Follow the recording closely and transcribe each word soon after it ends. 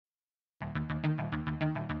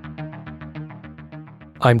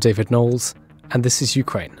I'm David Nicholls, and this is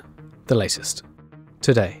Ukraine, the latest.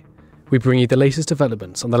 Today, we bring you the latest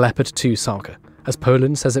developments on the Leopard II saga, as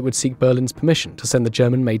Poland says it would seek Berlin's permission to send the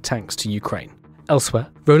German-made tanks to Ukraine. Elsewhere,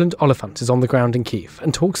 Roland Oliphant is on the ground in Kyiv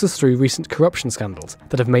and talks us through recent corruption scandals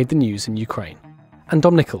that have made the news in Ukraine. And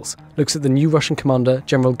Nicholls looks at the new Russian commander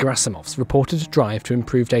General Gerasimov's reported drive to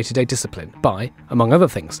improve day-to-day discipline by, among other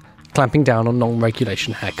things, clamping down on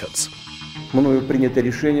non-regulation haircuts.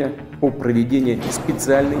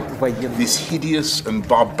 This hideous and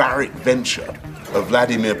barbaric venture of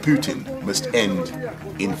Vladimir Putin must end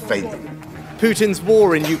in failure. Putin's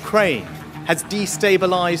war in Ukraine has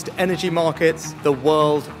destabilized energy markets the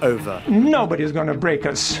world over. Nobody's going to break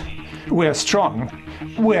us. We're strong.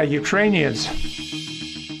 We're Ukrainians.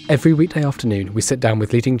 Every weekday afternoon, we sit down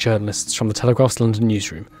with leading journalists from the Telegraph's London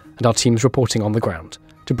newsroom and our teams reporting on the ground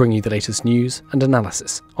to bring you the latest news and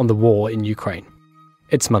analysis on the war in Ukraine.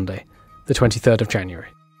 It's Monday, the 23rd of January,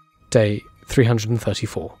 day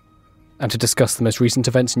 334. And to discuss the most recent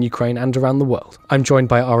events in Ukraine and around the world, I'm joined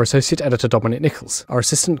by our associate editor Nicholls, our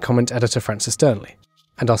assistant comment editor Francis Durnley,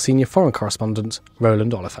 and our senior foreign correspondent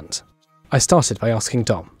Roland Oliphant. I started by asking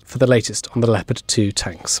Dom for the latest on the Leopard II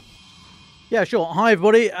tanks. Yeah, sure. Hi,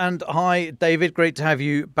 everybody, and hi, David. Great to have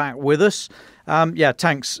you back with us.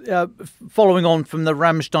 Tanks. Following on from the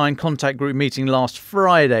Ramstein contact group meeting last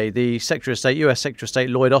Friday, the Secretary of State, US Secretary of State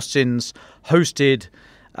Lloyd Austin's hosted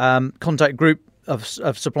contact group of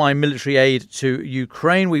supplying military aid to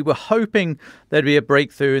Ukraine. We were hoping there'd be a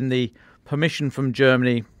breakthrough in the permission from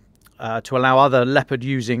Germany to allow other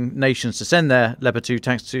Leopard-using nations to send their Leopard 2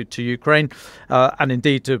 tanks to Ukraine, and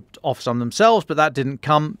indeed to offer some themselves, but that didn't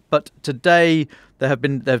come. But today there have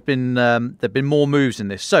been more moves in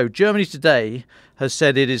this. So Germany today has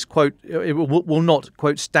said it is, quote, it will not,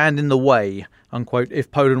 quote, stand in the way, unquote, if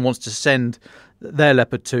Poland wants to send their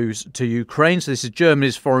Leopard 2s to Ukraine. So this is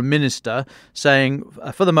Germany's foreign minister saying,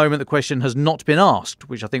 for the moment, the question has not been asked,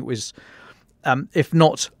 which I think was, if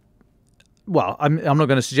not. Well, I'm not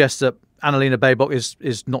going to suggest that Annalena Baerbock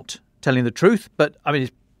is not telling the truth, but I mean,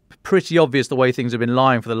 it's pretty obvious the way things have been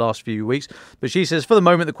lying for the last few weeks. But she says, for the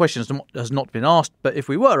moment, the question has not been asked, but if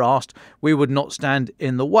we were asked, we would not stand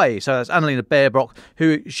in the way. So that's Annalena Baerbock,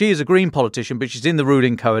 she is a Green politician, but she's in the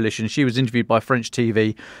ruling coalition. She was interviewed by French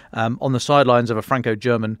TV on the sidelines of a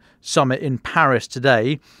Franco-German summit in Paris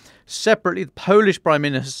today. Separately, the Polish Prime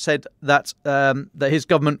Minister said that his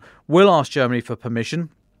government will ask Germany for permission.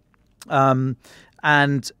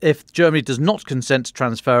 And if Germany does not consent to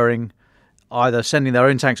transferring, either sending their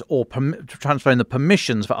own tanks or transferring the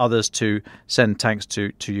permissions for others to send tanks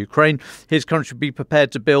to Ukraine, his country would be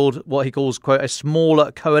prepared to build what he calls, quote, a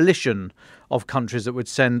smaller coalition of countries that would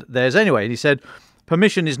send theirs anyway. And he said,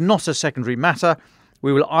 permission is not a secondary matter.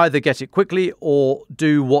 We will either get it quickly or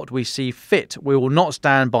do what we see fit. We will not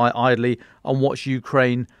stand by idly and watch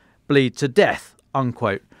Ukraine bleed to death,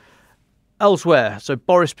 unquote. Elsewhere, so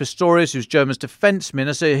Boris Pistorius, who's Germany's defence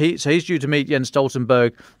minister, he's due to meet Jens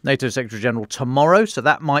Stoltenberg, NATO Secretary General, tomorrow. So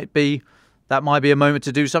that might be a moment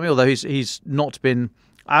to do something. Although he's not been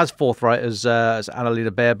as forthright as Annalena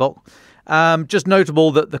Baerbock. Just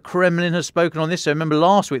notable that the Kremlin has spoken on this. So remember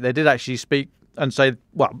last week they did actually speak and say,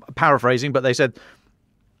 well, paraphrasing, but they said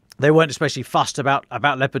they weren't especially fussed about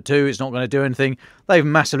Leopard 2. It's not going to do anything. They've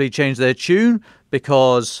massively changed their tune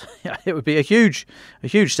because it would be a huge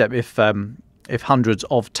step if hundreds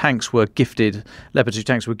of tanks were gifted, Leopard 2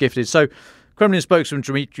 tanks were gifted. So Kremlin spokesman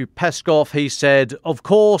Dmitry Peskov, he said, of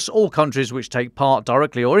course, all countries which take part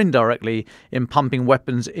directly or indirectly in pumping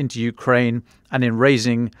weapons into Ukraine and in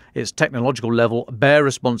raising its technological level bear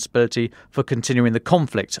responsibility for continuing the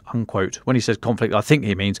conflict, unquote. When he says conflict, I think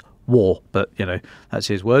he means war, but, that's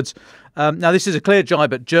his words. Now, this is a clear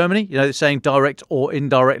jibe at Germany, saying direct or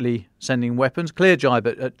indirectly sending weapons, clear jibe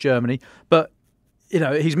at Germany. But,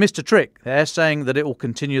 he's missed a trick there, saying that it will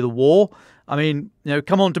continue the war. I mean,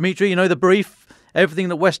 come on, Dmitry, the brief. Everything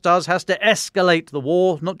that West does has to escalate the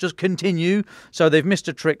war, not just continue. So they've missed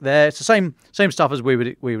a trick there. It's the same stuff as we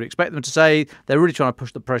would expect them to say. They're really trying to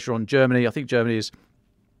push the pressure on Germany. I think Germany is.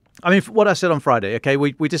 I mean, what I said on Friday, okay,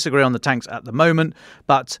 we disagree on the tanks at the moment,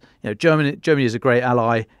 but Germany is a great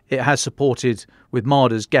ally. It has supported with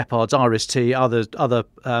Marders, Gepards, RST, other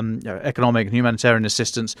economic and humanitarian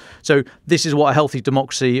assistance. So this is what a healthy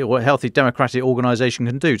democracy or a healthy democratic organisation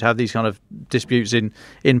can do, to have these kind of disputes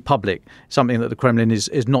in public, something that the Kremlin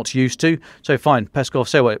is not used to. So fine, Peskov,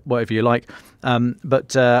 say whatever you like,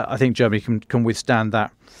 but I think Germany can withstand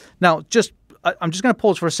that. Now, I'm just going to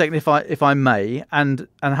pause for a second, if I may, and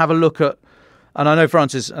have a look at And I know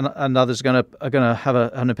Francis and others are going to have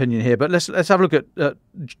an opinion here, but let's have a look at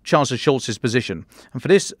Chancellor Scholz's position. And for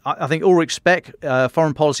this, I think Ulrich Speck,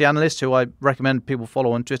 foreign policy analyst, who I recommend people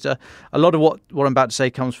follow on Twitter, a lot of what I'm about to say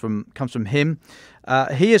comes from him.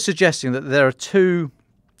 He is suggesting that there are two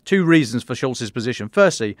reasons for Scholz's position.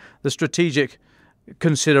 Firstly, the strategic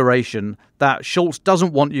consideration that Scholz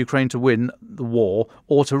doesn't want Ukraine to win the war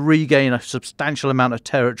or to regain a substantial amount of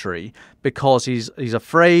territory because he's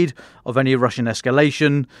afraid of any Russian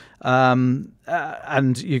escalation,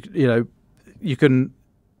 and you can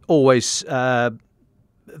always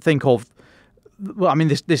think of. Well, I mean,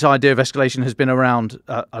 this idea of escalation has been around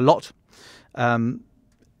a lot.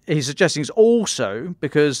 He's suggesting it's also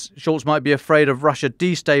because Scholz might be afraid of Russia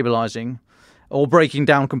destabilizing or breaking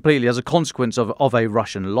down completely as a consequence of a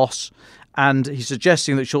Russian loss. And he's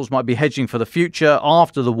suggesting that Scholz might be hedging for the future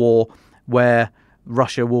after the war, where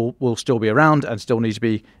Russia will still be around and still need to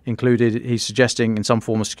be included, he's suggesting, in some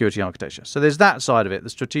form of security architecture. So there's that side of it, the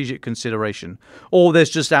strategic consideration. Or there's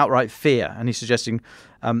just outright fear. And he's suggesting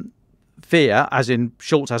fear, as in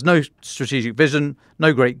Scholz has no strategic vision,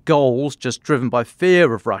 no great goals, just driven by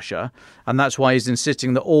fear of Russia. And that's why he's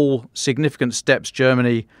insisting that all significant steps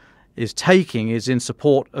Germany is taking is in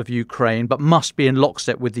support of Ukraine, but must be in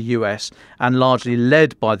lockstep with the US and largely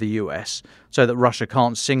led by the US, so that Russia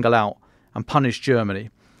can't single out and punish Germany.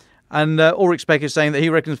 And Ulrich Speck is saying that he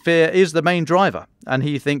reckons fear is the main driver, and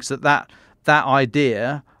he thinks that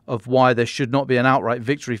idea of why there should not be an outright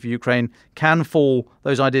victory for Ukraine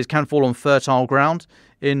those ideas can fall on fertile ground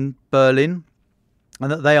in Berlin, and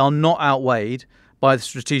that they are not outweighed by the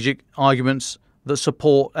strategic arguments that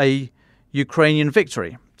support a Ukrainian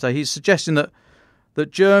victory. So he's suggesting that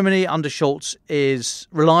Germany under Scholz is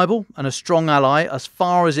reliable and a strong ally as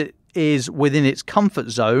far as it is within its comfort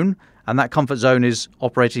zone, and that comfort zone is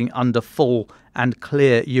operating under full and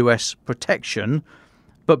clear US protection.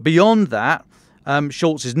 But beyond that,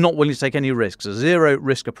 Scholz is not willing to take any risks, a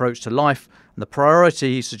zero-risk approach to life. And the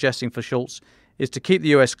priority he's suggesting for Scholz is to keep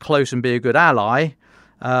the US close and be a good ally,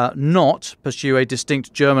 not pursue a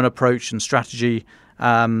distinct German approach and strategy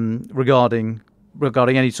regarding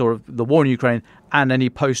any sort of the war in Ukraine and any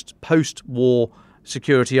post-war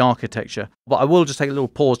security architecture. But I will just take a little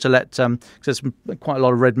pause to let, because there's quite a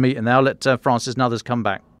lot of red meat in there, I'll let Francis and others come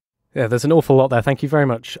back. Yeah, there's an awful lot there. Thank you very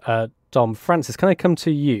much, Dom. Francis, can I come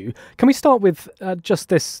to you? Can we start with just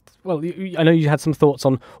this? Well, I know you had some thoughts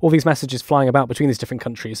on all these messages flying about between these different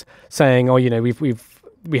countries saying,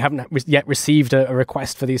 we haven't yet received a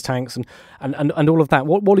request for these tanks and all of that.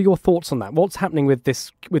 What are your thoughts on that? What's happening with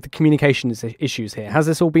the communications issues here? Has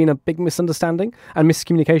this all been a big misunderstanding and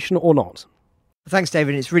miscommunication or not? Thanks,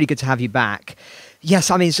 David. It's really good to have you back. Yes,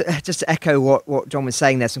 I mean, just to echo what John was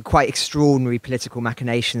saying, there's some quite extraordinary political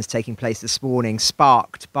machinations taking place this morning,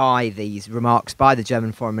 sparked by these remarks by the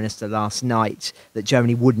German Foreign Minister last night that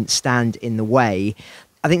Germany wouldn't stand in the way.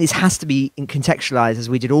 I think this has to be contextualised, as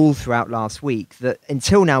we did all throughout last week, that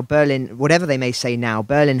until now, Berlin, whatever they may say now,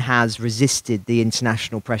 Berlin has resisted the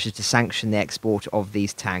international pressure to sanction the export of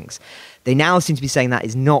these tanks. They now seem to be saying that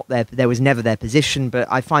is not there was never their position, but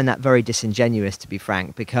I find that very disingenuous, to be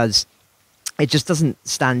frank, because it just doesn't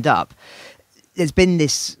stand up. There's been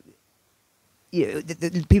this...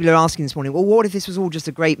 people are asking this morning, well, what if this was all just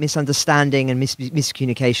a great misunderstanding and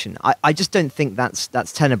miscommunication? I just don't think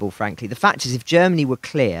that's tenable, frankly. The fact is, if Germany were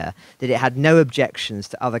clear that it had no objections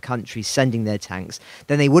to other countries sending their tanks,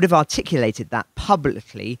 then they would have articulated that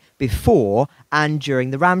publicly before and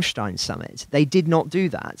during the Ramstein summit. They did not do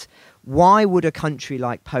that. Why would a country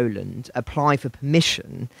like Poland apply for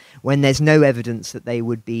permission when there's no evidence that they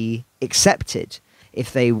would be accepted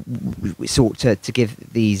if they sought to give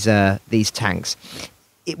these tanks?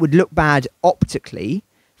 It would look bad optically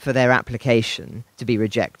for their application to be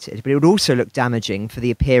rejected, but it would also look damaging for the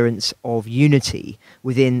appearance of unity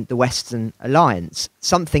within the Western alliance.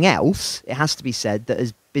 Something else, it has to be said, that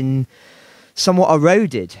has been somewhat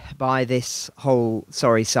eroded by this whole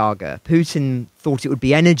saga. Putin thought it would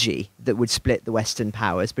be energy that would split the Western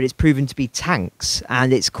powers, but it's proven to be tanks,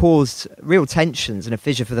 and it's caused real tensions and a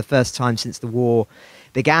fissure for the first time since the war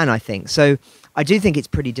began, I think. So I do think it's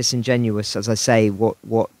pretty disingenuous, as I say,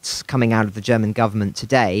 what's coming out of the German government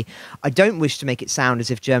today. I don't wish to make it sound as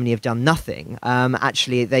if Germany have done nothing.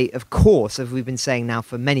 Actually, they, of course, as we've been saying now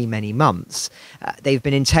for many, many months, they've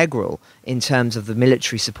been integral in terms of the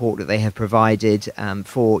military support that they have provided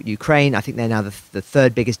for Ukraine. I think they're now the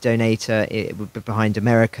third biggest donator behind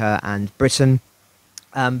America and Britain.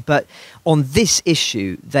 But on this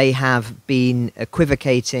issue, they have been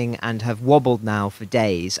equivocating and have wobbled now for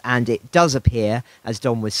days. And it does appear, as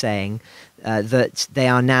Don was saying, that they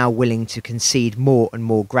are now willing to concede more and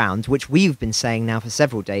more ground, which we've been saying now for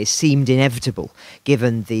several days seemed inevitable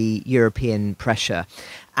given the European pressure.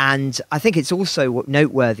 And I think it's also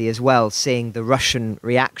noteworthy as well, seeing the Russian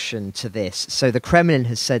reaction to this. So the Kremlin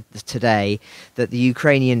has said today that the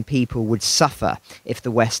Ukrainian people would suffer if the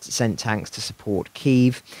West sent tanks to support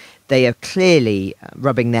Kyiv. They are clearly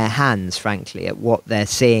rubbing their hands, frankly, at what they're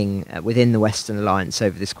seeing within the Western alliance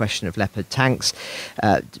over this question of Leopard tanks.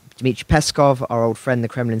 Dmitry Peskov, our old friend, the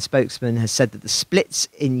Kremlin spokesman, has said that the splits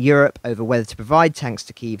in Europe over whether to provide tanks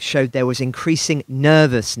to Kyiv showed there was increasing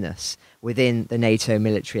nervousness within the NATO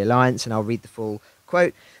military alliance, and I'll read the full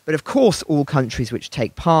quote. But of course, all countries which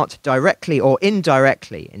take part directly or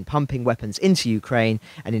indirectly in pumping weapons into Ukraine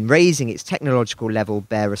and in raising its technological level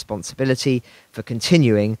bear responsibility for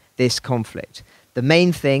continuing this conflict. The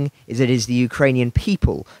main thing is that it is the Ukrainian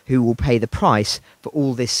people who will pay the price for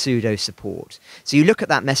all this pseudo-support. So you look at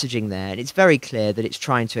that messaging there, and it's very clear that it's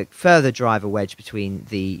trying to further drive a wedge between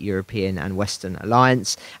the European and Western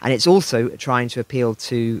alliance, and it's also trying to appeal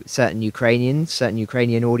to certain Ukrainian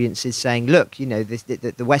audiences, saying, look, you know,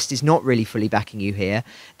 the West is not really fully backing you here.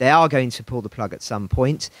 They are going to pull the plug at some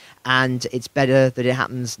point, and it's better that it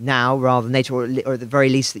happens now rather than later, or at the very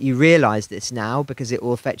least that you realise this now, because it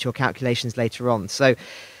will affect your calculations later on. So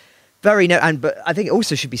but I think it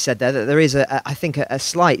also should be said there that there is a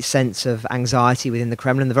slight sense of anxiety within the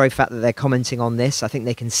Kremlin. The very fact that they're commenting on this, I think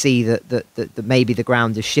they can see that maybe the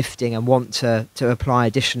ground is shifting and want to apply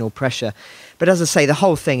additional pressure. But as I say, the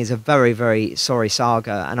whole thing is a very, very sorry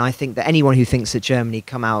saga, and I think that anyone who thinks that Germany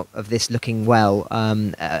come out of this looking well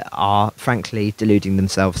are frankly deluding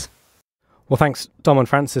themselves. Well, thanks, Dom and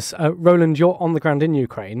Francis. Roland, you're on the ground in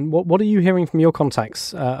Ukraine. What are you hearing from your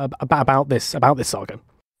contacts about this saga?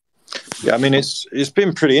 Yeah, I mean, it's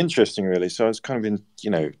been pretty interesting, really. So I've kind of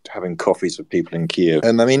been, having coffees with people in Kyiv,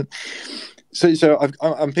 and I mean, so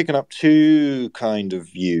I'm picking up two kind of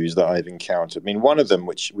views that I've encountered. I mean, one of them,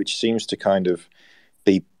 which seems to kind of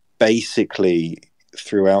be basically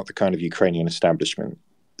throughout the kind of Ukrainian establishment,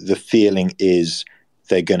 the feeling is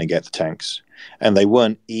they're going to get the tanks. And they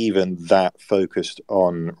weren't even that focused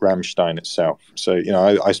on Ramstein itself. So,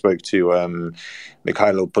 I spoke to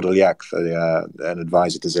Mikhailo Podolyak, an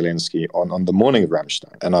advisor to Zelensky, on the morning of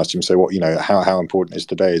Ramstein, and asked him, so how important is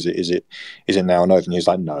today? Is it now or no? And he's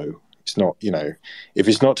like, no, it's not. If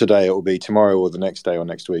it's not today, it will be tomorrow or the next day or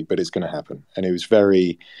next week, but it's going to happen. And it was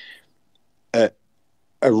very a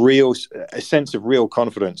sense of real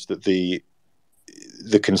confidence that the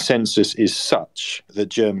consensus is such that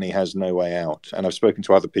Germany has no way out. And I've spoken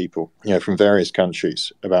to other people, from various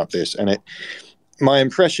countries about this. And my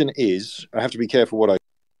impression is, I have to be careful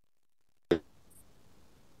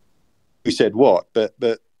who said what, but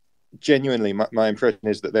genuinely, my impression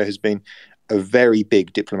is that there has been a very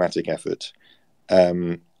big diplomatic effort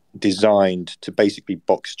designed to basically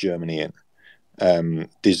box Germany in.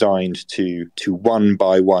 Designed to one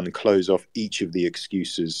by one close off each of the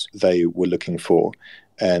excuses they were looking for,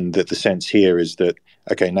 and that the sense here is that,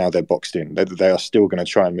 okay, now they're boxed in. They are still going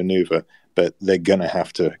to try and maneuver, but they're going to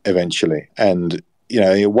have to eventually. And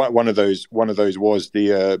one of those was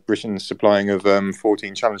the Britain supplying of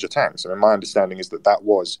 14 Challenger tanks. And my understanding is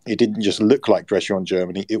it didn't just look like pressure on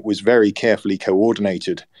Germany; it was very carefully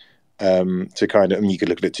coordinated. To kind of, you could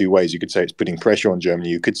look at it two ways. You could say it's putting pressure on Germany.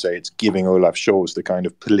 You could say it's giving Olaf Scholz the kind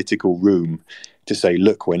of political room to say,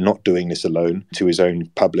 look, we're not doing this alone, to his own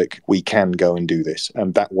public. We can go and do this.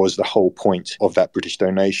 And that was the whole point of that British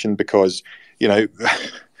donation, because,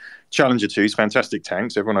 Challenger 2s, fantastic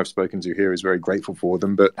tanks. Everyone I've spoken to here is very grateful for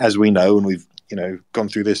them. But as we know, and we've gone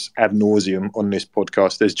through this ad nauseum on this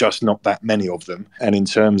podcast, there's just not that many of them. And in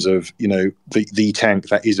terms of the tank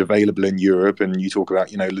that is available in Europe, and you talk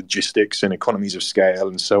about logistics and economies of scale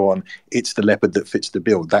and so on, it's the Leopard that fits the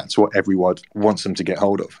bill. That's what everyone wants them to get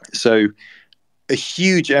hold of. So a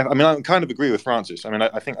huge, I mean, I kind of agree with Francis. I mean,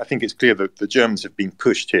 I think it's clear that the Germans have been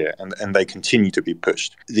pushed here, and they continue to be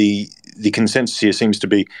pushed. The consensus here seems to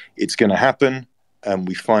be it's going to happen.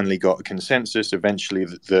 We finally got a consensus. Eventually,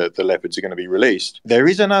 the Leopards are going to be released. There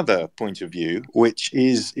is another point of view, which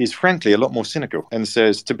is frankly a lot more cynical, and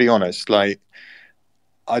says, to be honest, I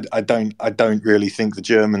don't really think the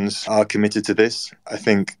Germans are committed to this. I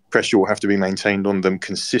think pressure will have to be maintained on them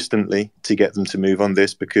consistently to get them to move on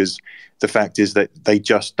this, because the fact is that they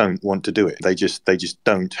just don't want to do it. They just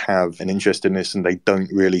don't have an interest in this, and they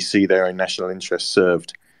don't really see their own national interests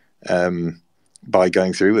served by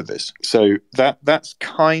going through with this. So that's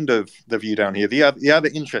kind of the view down here. The other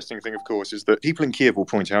interesting thing, of course, is that people in Kyiv will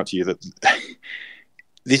point out to you that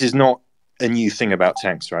this is not a new thing about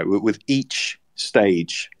tanks, right? With each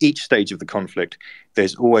each stage of the conflict,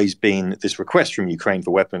 there's always been this request from Ukraine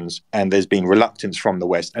for weapons, and there's been reluctance from the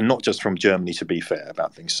West, and not just from Germany, to be fair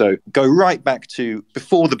about things. So go right back to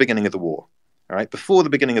before the beginning of the war. All right, before the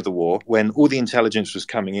beginning of the war, when all the intelligence was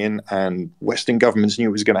coming in and Western governments knew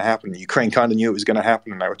it was going to happen, Ukraine kind of knew it was going to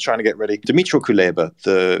happen, and they were trying to get ready. Dmytro Kuleba,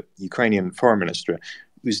 the Ukrainian foreign minister,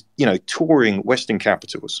 was, touring Western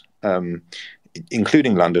capitals,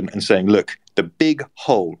 including London, and saying, look, the big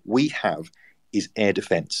hole we have is air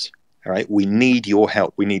defense. All right, we need your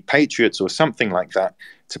help. We need Patriots or something like that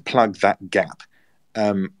to plug that gap.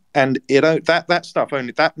 And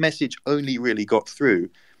that message only really got through,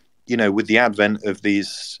 with the advent of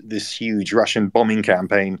this huge Russian bombing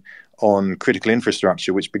campaign on critical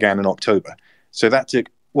infrastructure, which began in October. So that took,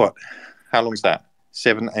 how long is that?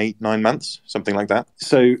 7, 8, 9 months, something like that.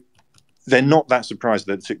 So they're not that surprised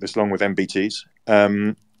that it took this long with MBTs.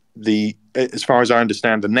 As far as I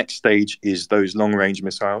understand, the next stage is those long-range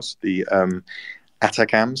missiles, the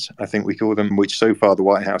ATACMS, I think we call them, which so far the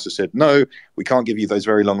White House has said, no, we can't give you those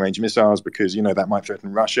very long-range missiles because, that might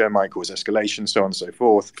threaten Russia, might cause escalation, so on and so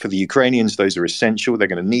forth. For the Ukrainians, those are essential. They're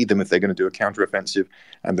going to need them if they're going to do a counteroffensive.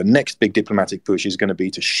 And the next big diplomatic push is going to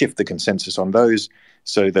be to shift the consensus on those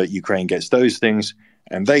so that Ukraine gets those things.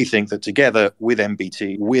 And they think that together with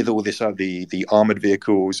MBT, with all this, the armored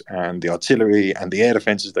vehicles and the artillery and the air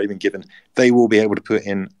defenses they've been given, they will be able to put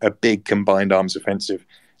in a big combined arms offensive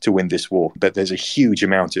to win this war. But there's a huge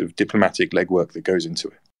amount of diplomatic legwork that goes into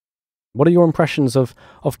it. What are your impressions of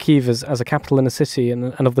Kyiv as a capital in a city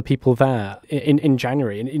and of the people there in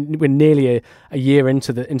January? We're nearly a year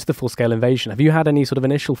into the full scale invasion. Have you had any sort of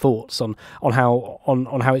initial thoughts on how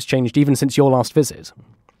it's changed even since your last visit?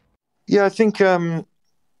 Yeah, I think.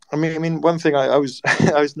 One thing I was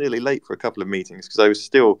I was nearly late for a couple of meetings because I was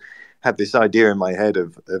still had this idea in my head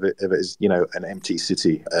of it as an empty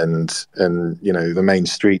city and the main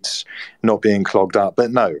streets not being clogged up.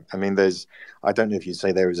 But no, I don't know if you'd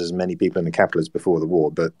say there was as many people in the capital as before the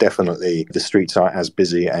war, but definitely the streets aren't as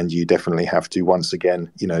busy, and you definitely have to once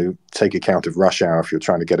again take account of rush hour if you're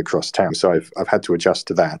trying to get across town. So I've had to adjust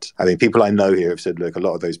to that. I think people I know here have said, look, a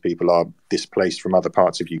lot of those people are displaced from other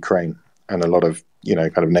parts of Ukraine, and a lot of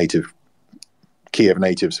kind of native Kyiv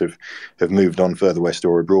natives have moved on further west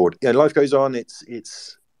or abroad. Life goes on.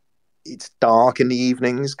 It's dark in the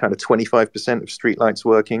evenings, kind of 25% of streetlights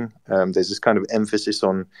working. There's this kind of emphasis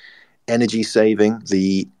on energy saving.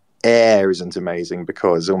 The air isn't amazing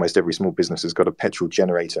because almost every small business has got a petrol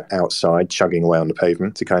generator outside chugging away on the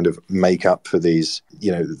pavement to kind of make up for these,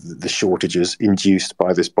 the shortages induced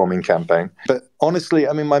by this bombing campaign. But honestly,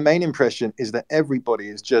 my main impression is that everybody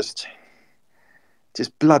is just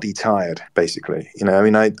bloody tired, basically.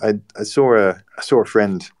 I saw a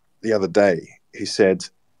friend the other day who said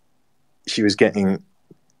she was getting,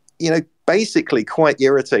 basically quite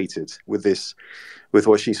irritated with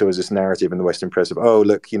what she saw as this narrative in the Western press of, oh,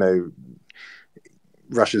 look,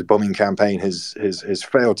 Russia's bombing campaign has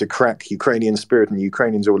failed to crack Ukrainian spirit, and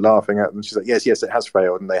Ukrainians are all laughing at them. She's like, yes, it has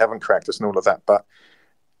failed, and they haven't cracked us and all of that, but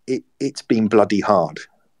it's been bloody hard,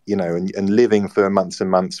 and living for months and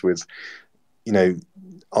months with,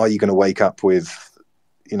 are you going to wake up with,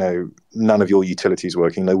 none of your utilities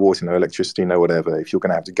working, no water, no electricity, no whatever? If you're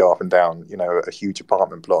going to have to go up and down, a huge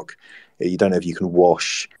apartment block, you don't know if you can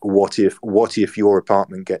wash. What if your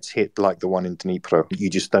apartment gets hit like the one in Dnipro?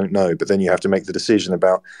 You just don't know. But then you have to make the decision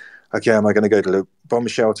about, okay, am I going to go to the bomb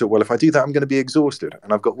shelter? Well, if I do that, I'm going to be exhausted,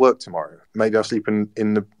 and I've got work tomorrow. Maybe I'll sleep in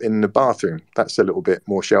the bathroom. That's a little bit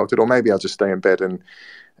more sheltered. Or maybe I'll just stay in bed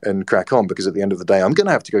and crack on, because at the end of the day, I'm going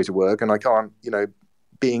to have to go to work, and I can't,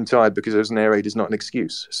 being tired because there's an air raid is not an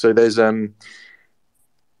excuse. So there's,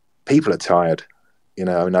 people are tired,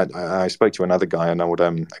 I spoke to another guy, an old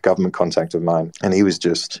a government contact of mine, and he was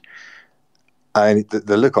just,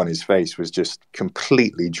 the look on his face was just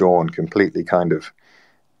completely drawn, completely kind of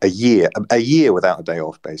a year without a day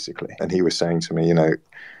off, basically. And he was saying to me,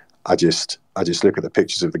 I just look at the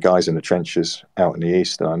pictures of the guys in the trenches out in the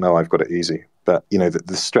east, and I know I've got it easy. But,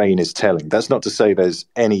 the strain is telling. That's not to say there's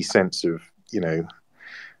any sense of,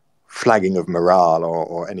 flagging of morale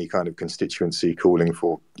or any kind of constituency calling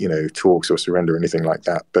for, talks or surrender or anything like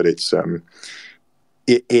that. But it's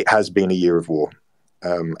it has been a year of war,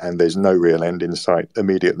 and there's no real end in sight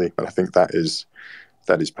immediately. But I think that is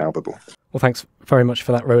palpable. Well, thanks very much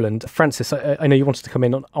for that, Roland. Francis, I know you wanted to come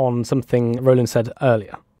in on something Roland said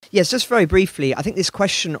earlier. Yes, just very briefly, I think this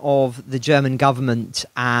question of the German government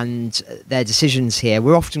and their decisions here,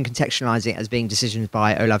 we're often contextualising it as being decisions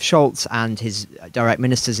by Olaf Scholz and his direct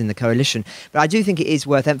ministers in the coalition. But I do think it is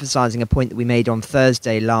worth emphasising a point that we made on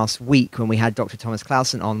Thursday last week when we had Dr. Thomas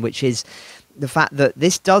Clausen on, which is the fact that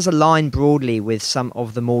this does align broadly with some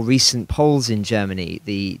of the more recent polls in Germany,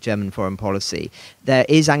 the German foreign policy. There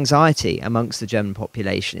is anxiety amongst the German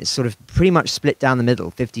population. It's sort of pretty much split down the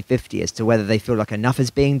middle, 50-50, as to whether they feel like enough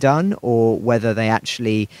is being done or whether they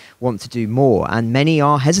actually want to do more. And many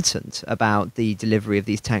are hesitant about the delivery of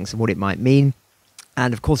these tanks and what it might mean.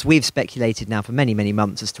 And of course, we've speculated now for many, many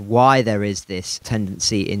months as to why there is this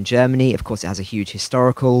tendency in Germany. Of course, it has a huge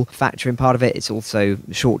historical factor in part of it. It's also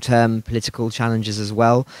short-term political challenges as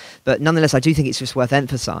well. But nonetheless, I do think it's just worth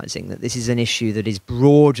emphasising that this is an issue that is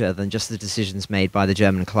broader than just the decisions made by the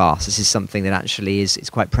German class. This is something that actually is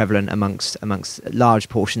quite prevalent amongst large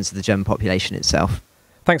portions of the German population itself.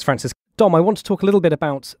 Thanks, Francis. Dom, I want to talk a little bit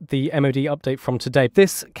about the MOD update from today.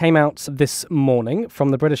 This came out this morning from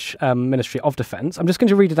the British Ministry of Defence. I'm just going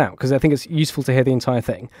to read it out because I think it's useful to hear the entire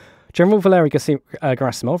thing. General Valery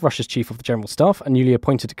Gerasimov, Russia's chief of the General Staff and newly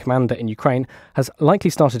appointed commander in Ukraine, has likely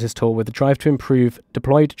started his tour with a drive to improve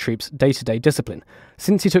deployed troops' day-to-day discipline.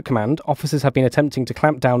 Since he took command, officers have been attempting to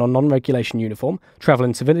clamp down on non-regulation uniform, travel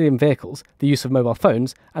in civilian vehicles, the use of mobile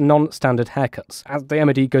phones, and non-standard haircuts. As the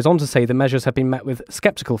MOD goes on to say, the measures have been met with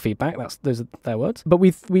sceptical feedback. Those are their words. But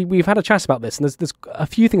we've had a chat about this, and there's a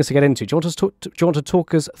few things to get into. Do you want to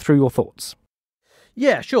talk us through your thoughts?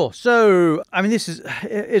 Yeah, sure. So, I mean, it's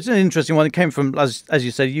an interesting one. It came from, as you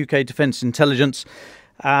said, UK Defence Intelligence.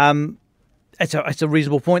 It's a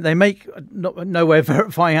reasonable point they make. No way of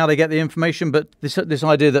verifying how they get the information, but this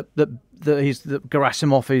idea that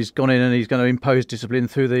Gerasimov has gone in and he's going to impose discipline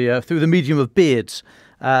through the medium of beards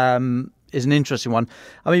is an interesting one.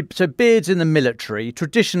 I mean, so beards in the military,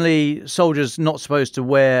 traditionally soldiers not supposed to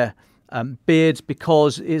wear beards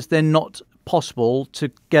because it's then not possible to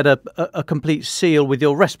get a complete seal with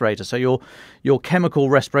your respirator. So your chemical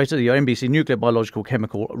respirator, your NBC nuclear biological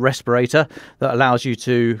chemical respirator that allows you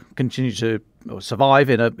to continue to survive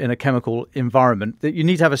in a chemical environment, that you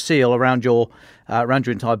need to have a seal around your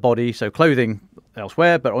entire body. So clothing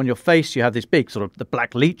elsewhere, but on your face you have this big sort of the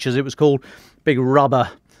black leech, as it was called, big rubber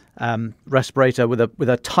respirator with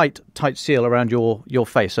a tight seal around your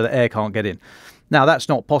face so that air can't get in. Now, that's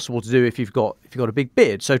not possible to do if you've got a big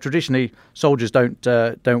beard. So traditionally, soldiers don't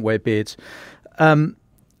wear beards, and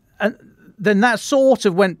then that sort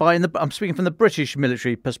of went by. I'm speaking from the British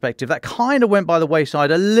military perspective. That kind of went by the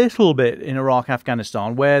wayside a little bit in Iraq,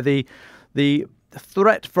 Afghanistan, where the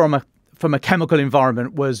threat from a chemical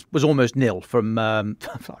environment was almost nil.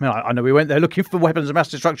 I know we went there looking for weapons of mass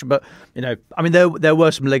destruction, but there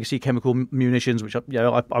were some legacy chemical munitions which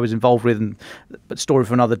I was involved with, but story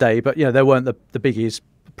for another day. But there weren't the biggies.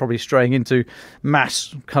 Probably straying into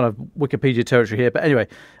mass kind of Wikipedia territory here. But anyway,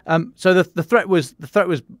 so the threat was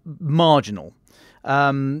marginal,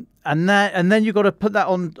 and then you've got to put that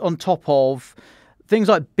on top of things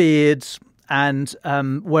like beards and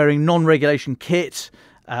wearing non-regulation kit.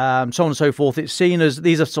 So on and so forth. It's seen as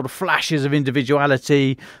these are sort of flashes of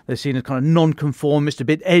individuality. They're seen as kind of non-conformist, a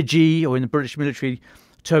bit edgy, or in the British military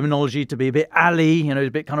terminology, to be a bit alley, a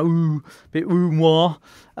bit kind of bit moi.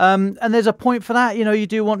 And there's a point for that. You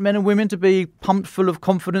do want men and women to be pumped full of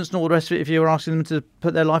confidence and all the rest of it if you were asking them to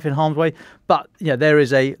put their life in harm's way. But there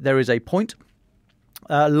is a point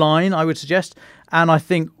line, I would suggest. And I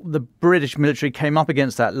think the British military came up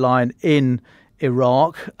against that line in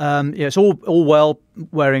Iraq. It's all well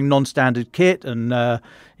wearing non-standard kit and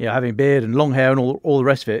having a beard and long hair and all the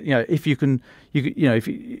rest of it. If you can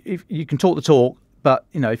talk the talk, but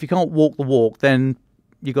if you can't walk the walk, then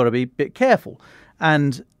you've got to be a bit careful.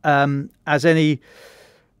 And as any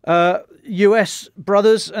US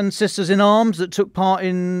brothers and sisters in arms that took part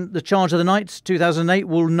in the Charge of the Night 2008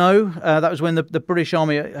 will know, that was when the British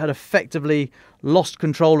Army had effectively lost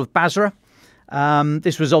control of Basra.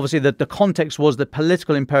 This was obviously the context was the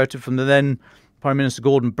political imperative from the then Prime Minister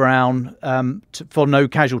Gordon Brown for no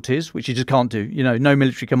casualties, which you just can't do. No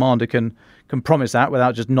military commander can promise that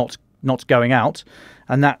without just not going out,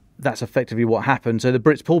 and that's effectively what happened. So the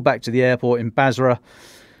Brits pulled back to the airport in Basra.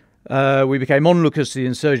 We became onlookers to the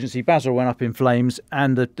insurgency. Basra went up in flames,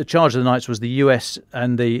 and the Charge of the Nights was the US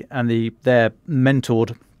and their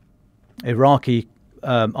mentored Iraqi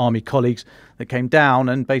army colleagues that came down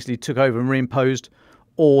and basically took over and reimposed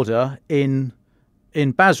order in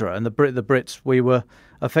Basra. And the Brits, we were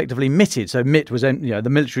effectively mitted. So MIT was the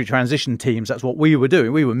military transition teams. That's what we were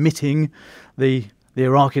doing. We were mitting the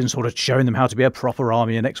Iraqis, sort of showing them how to be a proper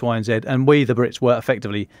army and X, Y, and Z. And we, the Brits, were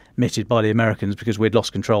effectively mitted by the Americans because we'd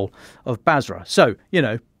lost control of Basra. So,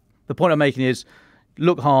 the point I'm making is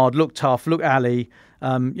look hard, look tough, look alley,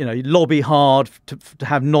 You lobby hard to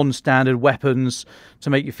have non-standard weapons to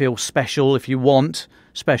make you feel special if you want.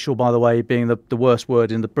 Special, by the way, being the worst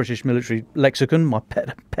word in the British military lexicon, my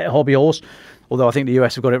pet hobby horse. Although I think the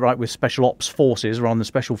US have got it right with special ops forces rather than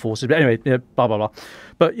special forces. But anyway, blah, blah, blah.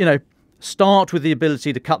 But, start with the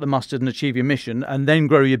ability to cut the mustard and achieve your mission and then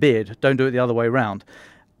grow your beard. Don't do it the other way around.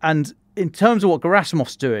 And in terms of what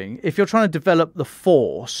Gerasimov's doing, if you're trying to develop the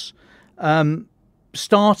force,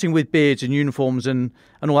 starting with beards and uniforms and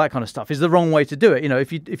all that kind of stuff is the wrong way to do it.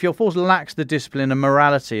 If your force lacks the discipline and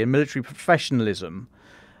morality and military professionalism,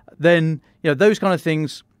 then those kind of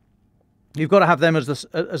things, you've got to have them as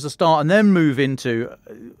the start, and then move into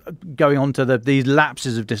going on to these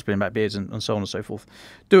lapses of discipline about beards and so on and so forth.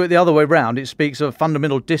 Do it the other way around. It speaks of a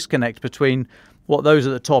fundamental disconnect between what those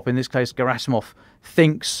at the top, in this case Gerasimov,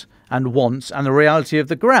 thinks and wants, and the reality of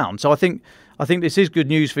the ground. So I think this is good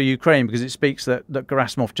news for Ukraine, because it speaks that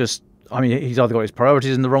Gerasimov he's either got his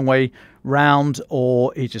priorities in the wrong way round,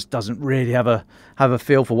 or he just doesn't really have a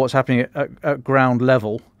feel for what's happening at ground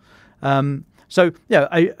level. So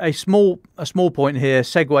a small point here,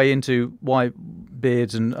 segue into why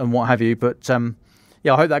beards and what have you. But I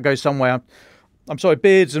hope that goes somewhere. I'm sorry,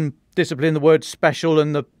 beards and discipline, the word special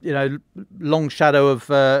and the long shadow of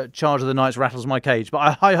Charge of the Knights rattles my cage.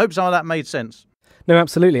 But I hope some of that made sense. No,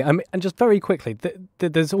 absolutely. And just very quickly,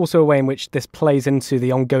 there's also a way in which this plays into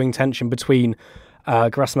the ongoing tension between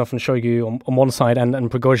Gerasimov and Shoigu on one side and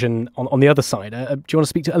Prigozhin on the other side. Do you want to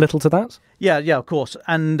speak a little to that? Yeah, of course.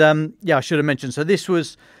 And I should have mentioned. So this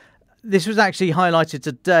was actually highlighted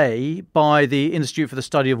today by the Institute for the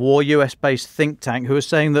Study of War, US-based think tank, who is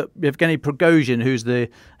saying that Yevgeny Prigozhin, who's the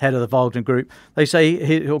head of the Wagner Group, they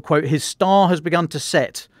say, quote, his star has begun to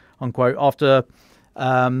set, unquote, after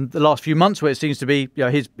the last few months, where it seems to be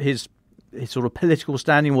his sort of political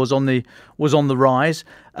standing was on the rise.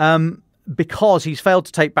 Because he's failed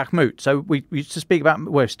to take Bakhmut. So we used to speak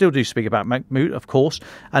about, still do speak about Bakhmut, of course.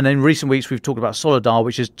 And in recent weeks, we've talked about Soledar,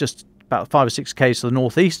 which is just about 5 or 6 km to the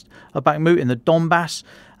northeast of Bakhmut in the Donbass.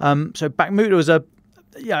 So Bakhmut was a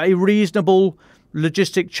reasonable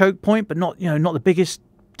logistic choke point, but not the biggest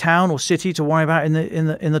town or city to worry about in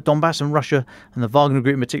the Donbass. And Russia and the Wagner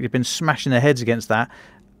Group in particular have been smashing their heads against that.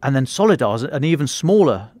 And then Soledar is an even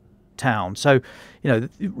smaller town. So,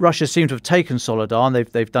 Russia seems to have taken Soledar, and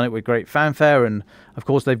they've done it with great fanfare, and of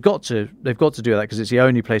course they've got to do that because it's the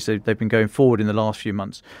only place they've been going forward in the last few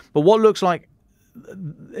months. But what looks like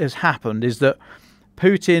has happened is that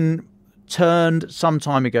Putin turned some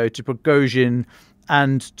time ago to Prigozhin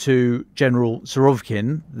and to General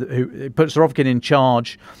Surovikin, who put Surovikin in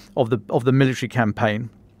charge of the military campaign.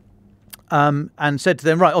 And said to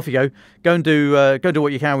them, right, off you go and do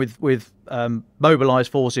what you can with mobilised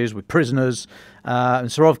forces, with prisoners. And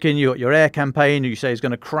Surovikin, you got your air campaign, you say is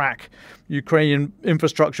going to crack Ukrainian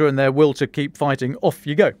infrastructure and their will to keep fighting. Off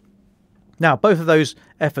you go. Now, both of those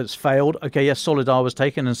efforts failed. Okay, yes, Soledar was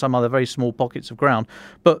taken and some other very small pockets of ground,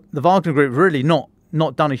 but the Wagner Group really not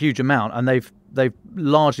done a huge amount, and they've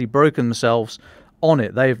largely broken themselves on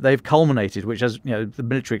it. They've culminated, which, as the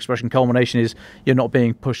military expression, culmination is you're not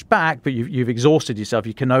being pushed back, but you've exhausted yourself.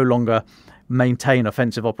 You can no longer maintain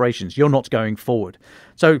offensive operations. You're not going forward.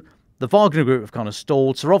 So the Wagner Group have kind of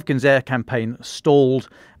stalled. Surovikin's air campaign stalled,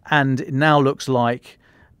 and it now looks like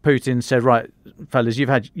Putin said, right, fellas, you've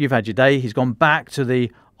had your day. He's gone back to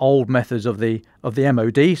the old methods of the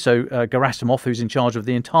MOD. So Gerasimov, who's in charge of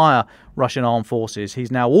the entire Russian armed forces,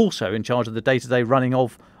 he's now also in charge of the day-to-day running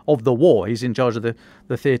of the war. He's in charge of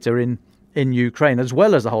the theatre in Ukraine, as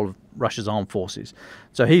well as the whole of Russia's armed forces.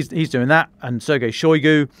 So he's doing that, and Sergei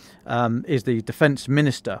Shoigu is the defense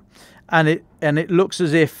minister, and it looks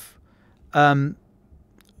as if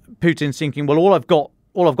Putin's thinking, well, all I've got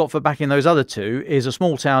for backing those other two is a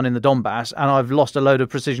small town in the Donbass, and I've lost a load of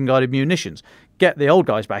precision-guided munitions. Get the old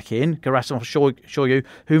guys back in, Gerasimov, Shoigu,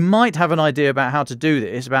 who might have an idea about how to do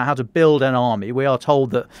this, about how to build an army. We are told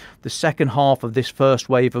that the second half of this first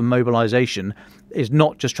wave of mobilization is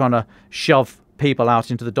not just trying to shove people out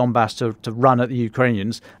into the Donbass to run at the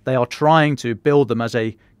Ukrainians. They are trying to build them as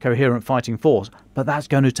a coherent fighting force. But that's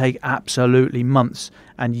going to take absolutely months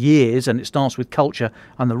and years, and it starts with culture,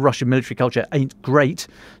 and the Russian military culture ain't great.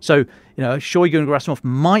 So, Shoigu and Gerasimov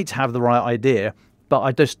might have the right idea, but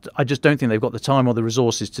I just don't think they've got the time or the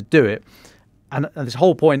resources to do it. And this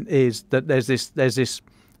whole point is that there's this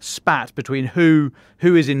spat between who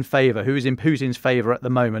is in favour, who is in Putin's favour at the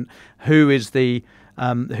moment, who is going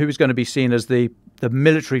to be seen as the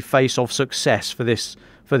military face of success for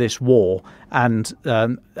this war. And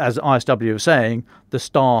as ISW was saying, the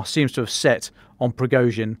star seems to have set on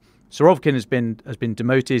Prigozhin Surovikin has been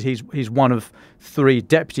demoted. He's one of 3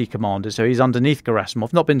 deputy commanders, so he's underneath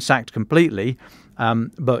Gerasimov. Not been sacked completely,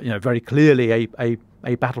 but very clearly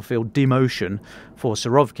a battlefield demotion for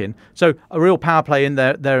Surovikin. So a real power play in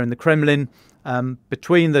there in the Kremlin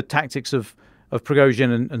between the tactics of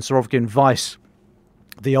Prigozhin and Surovikin, vice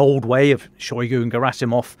the old way of Shoigu and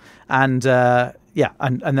Gerasimov, and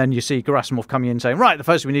then you see Gerasimov coming in saying, right, the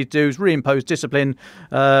first thing we need to do is reimpose discipline,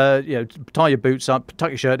 tie your boots up, tuck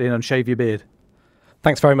your shirt in and shave your beard.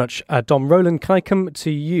 Thanks very much, Dom. Roland, can I come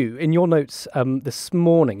to you? In your notes this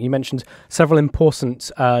morning, you mentioned several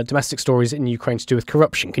important domestic stories in Ukraine to do with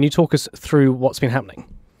corruption. Can you talk us through what's been happening?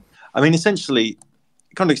 I mean, essentially,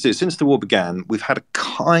 context is, since the war began, we've had a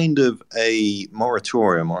kind of a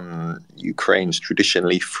moratorium on Ukraine's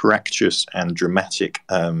traditionally fractious and dramatic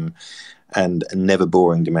and never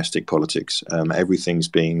boring domestic politics. Everything's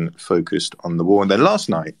been focused on the war. And then last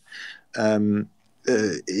night,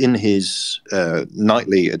 in his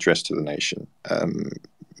nightly address to the nation,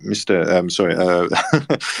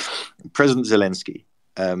 President Zelensky,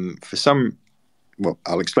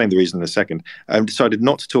 I'll explain the reason in a second, decided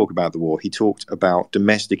not to talk about the war. He talked about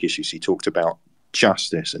domestic issues. He talked about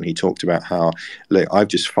justice, and he talked about how, look, I've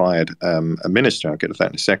just fired a minister. I'll get to that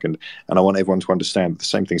in a second. And I want everyone to understand that the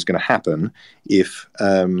same thing's going to happen if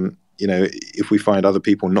we find other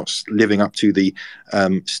people not living up to the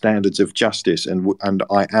standards of justice. And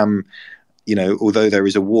I am, although there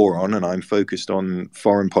is a war on and I'm focused on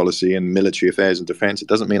foreign policy and military affairs and defense, it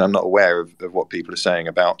doesn't mean I'm not aware of what people are saying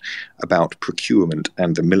about procurement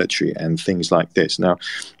and the military and things like this. Now,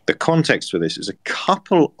 the context for this is a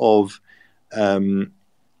couple of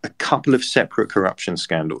separate corruption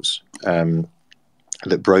scandals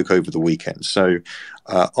that broke over the weekend. So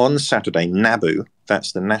on Saturday, NABU,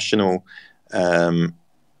 that's the National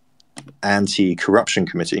Anti-Corruption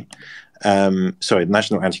Committee,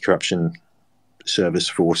 National Anti-Corruption Service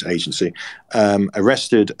Force Agency,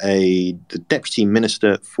 arrested the Deputy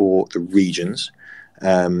Minister for the Regions.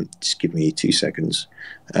 Just give me 2 seconds.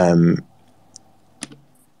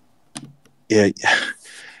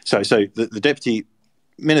 So the Deputy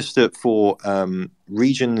Minister for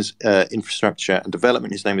Regions, Infrastructure and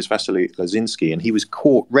Development, his name is Vasily Lazinsky, and he was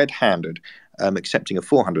caught red-handed accepting a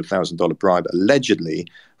 $400,000 bribe, allegedly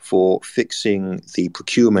for fixing the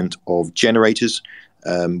procurement of generators,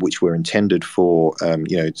 which were intended for,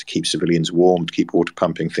 to keep civilians warm, to keep water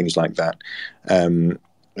pumping, things like that,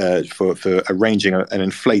 for arranging an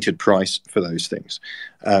inflated price for those things.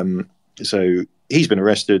 So he's been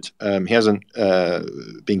arrested. He hasn't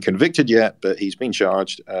been convicted yet, but he's been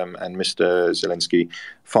charged, and Mr. Zelensky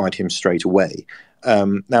fired him straight away.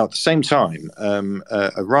 Now, at the same time,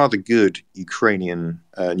 a rather good Ukrainian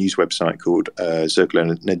news website called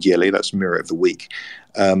Zerkalo Nedyeli, that's Mirror of the Week,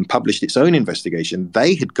 published its own investigation.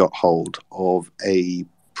 They had got hold of a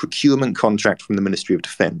procurement contract from the Ministry of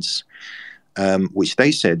Defense, which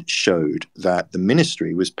they said showed that the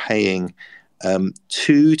ministry was paying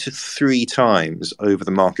 2 to 3 times over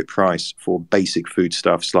the market price for basic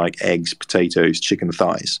foodstuffs like eggs, potatoes, chicken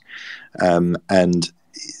thighs. And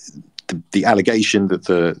the allegation that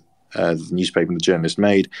the newspaper and the journalist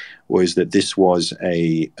made was that this was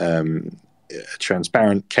a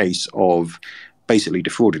transparent case of basically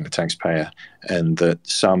defrauding the taxpayer, and that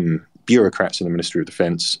some bureaucrats in the Ministry of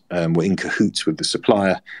Defense were in cahoots with the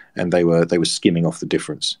supplier, and they were skimming off the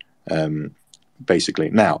difference. Basically.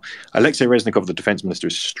 Now, Alexei Reznikov, the defense minister,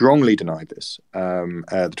 has strongly denied this.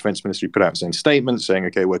 The defense ministry put out its own statement saying,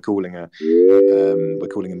 "Okay, we're calling a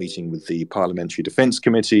meeting with the Parliamentary Defense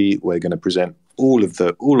Committee. We're going to present all of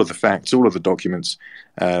the facts, all of the documents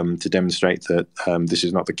to demonstrate that this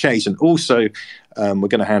is not the case. And also, we're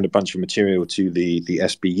going to hand a bunch of material to the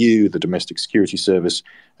SBU, the Domestic Security Service,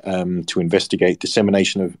 to investigate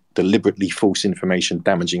dissemination of deliberately false information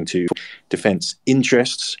damaging to defense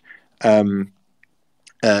interests."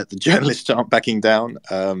 The journalists aren't backing down.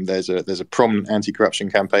 There's a prominent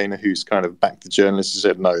anti-corruption campaigner who's kind of backed the journalists and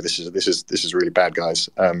said, "No, this is really bad, guys."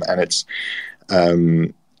 And it's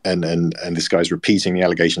and this guy's repeating the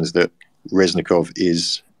allegations that Reznikov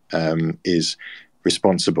is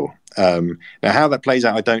responsible. Now, how that plays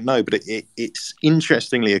out, I don't know, but it's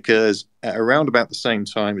interestingly occurs at around about the same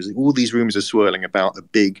time as all these rumors are swirling about a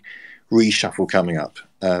big reshuffle coming up.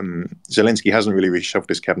 Zelensky hasn't really reshuffled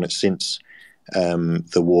his cabinet since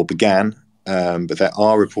the war began, but there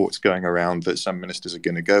are reports going around that some ministers are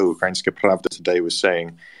going to go. Ukrainska Pravda today was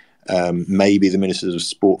saying maybe the ministers of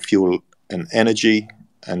sport, fuel and energy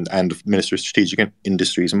and Minister of Strategic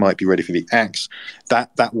Industries might be ready for the axe.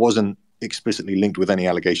 That wasn't explicitly linked with any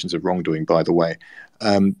allegations of wrongdoing, by the way.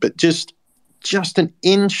 But just just an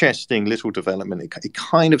interesting little development. It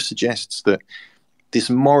kind of suggests that this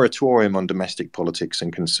moratorium on domestic politics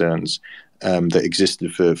and concerns that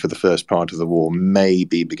existed for the first part of the war may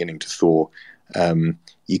be beginning to thaw.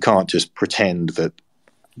 You can't just pretend that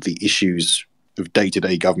the issues of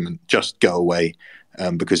day-to-day government just go away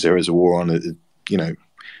because there is a war on,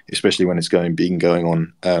 especially when it's been going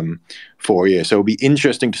on for a year. So it'll be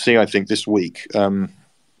interesting to see, I think, this week. Mr.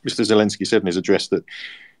 Zelensky said in his address that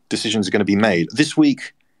decisions are going to be made. This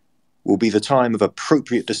week will be the time of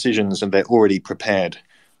appropriate decisions, and they're already prepared.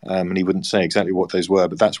 And he wouldn't say exactly what those were,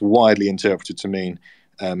 but that's widely interpreted to mean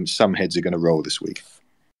some heads are going to roll this week.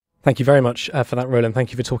 Thank you very much for that, Roland.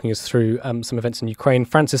 Thank you for talking us through some events in Ukraine.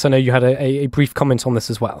 Francis, I know you had a brief comment on this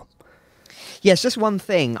as well. Yes, just one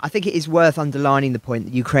thing. I think it is worth underlining the point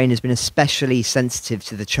that Ukraine has been especially sensitive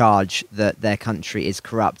to the charge that their country is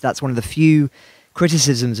corrupt. That's one of the few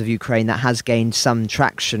criticisms of Ukraine that has gained some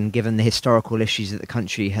traction given the historical issues that the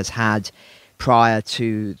country has had prior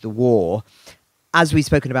to the war. As we've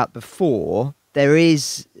spoken about before,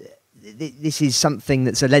 this is something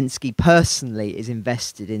that Zelensky personally is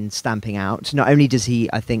invested in stamping out. Not only does he,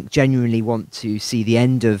 I think, genuinely want to see the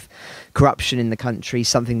end of corruption in the country,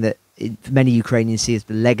 something that many Ukrainians see as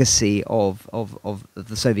the legacy of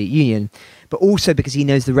the Soviet Union, but also because he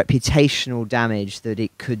knows the reputational damage that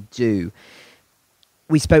it could do.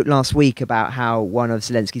 We spoke last week about how one of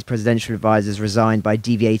Zelensky's presidential advisors resigned by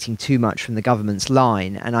deviating too much from the government's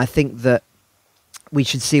line, and I think that we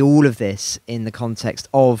should see all of this in the context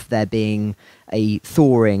of there being a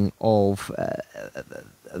thawing of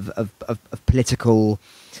political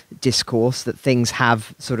discourse, that things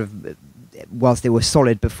have sort of, whilst they were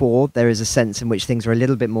solid before, there is a sense in which things are a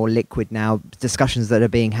little bit more liquid now. Discussions that are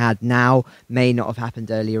being had now may not have happened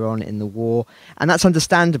earlier on in the war. And that's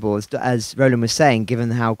understandable, as Roland was saying,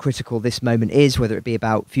 given how critical this moment is, whether it be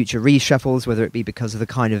about future reshuffles, whether it be because of the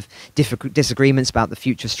kind of disagreements about the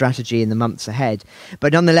future strategy in the months ahead.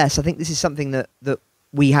 But nonetheless, I think this is something that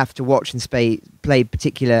we have to watch and play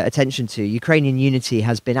particular attention to. Ukrainian unity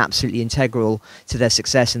has been absolutely integral to their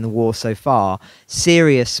success in the war so far.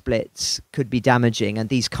 Serious splits could be damaging, and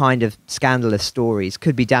these kind of scandalous stories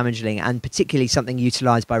could be damaging, and particularly something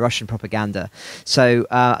utilised by Russian propaganda. So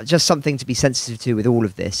just something to be sensitive to with all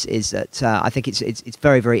of this is that I think it's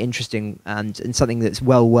very, very interesting and something that's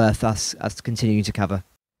well worth us continuing to cover.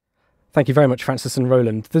 Thank you very much, Francis and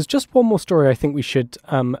Roland. There's just one more story I think we should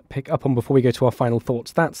pick up on before we go to our final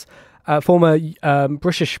thoughts. That's former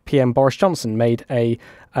British PM Boris Johnson made a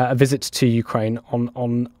visit to Ukraine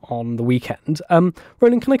on the weekend.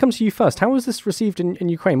 Roland, can I come to you first? How was this received in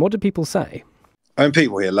Ukraine? What did people say? I mean,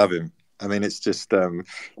 people here love him. I mean, it's just,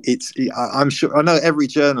 I'm sure, I know every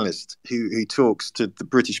journalist who talks to the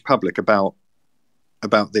British public about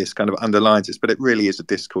this kind of underlines this, but it really is a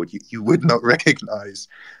discord. You would not recognise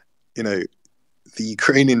the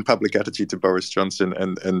Ukrainian public attitude to Boris Johnson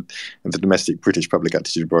and the domestic British public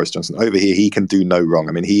attitude to Boris Johnson. Over here, he can do no wrong.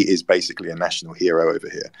 I mean, he is basically a national hero over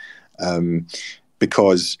here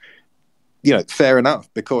because, fair enough,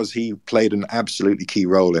 because he played an absolutely key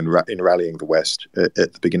role in rallying the West at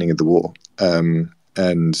the beginning of the war.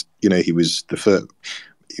 And, he was the first,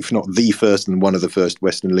 if not the first, and one of the first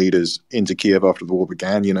Western leaders into Kyiv after the war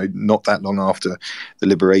began, not that long after the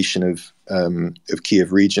liberation of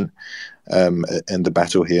Kyiv region and the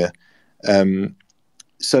battle here.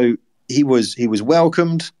 So he was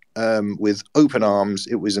welcomed with open arms.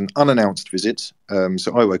 It was an unannounced visit.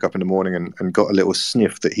 So I woke up in the morning and got a little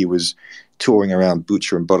sniff that he was touring around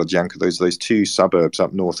Bucha and Borodyanka, those two suburbs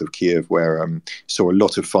up north of Kyiv, where saw a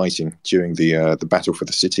lot of fighting during the battle for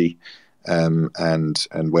the city. And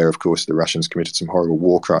where, of course, the Russians committed some horrible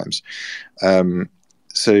war crimes.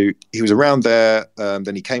 So he was around there.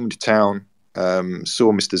 Then he came to town,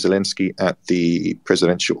 saw Mr. Zelensky at the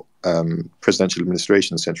presidential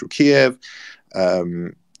administration in central Kyiv,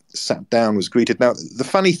 sat down, was greeted. Now, the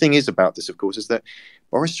funny thing is about this, of course, is that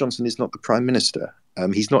Boris Johnson is not the prime minister.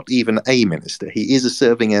 He's not even a minister. He is a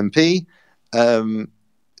serving MP,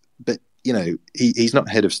 but he's not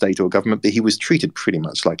head of state or government, but he was treated pretty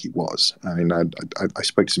much like he was. I mean, I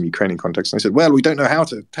spoke to some Ukrainian contacts and I said, well, we don't know how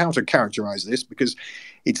to characterize this because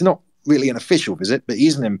it's not really an official visit, but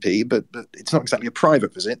he's an MP, but it's not exactly a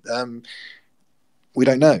private visit. We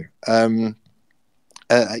don't know.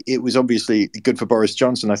 It was obviously good for Boris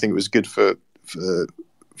Johnson. I think it was good for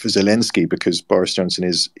Zelensky because Boris Johnson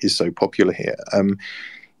is so popular here.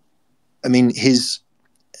 I mean,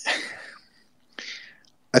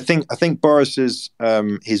 I think Boris's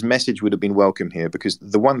his message would have been welcome here because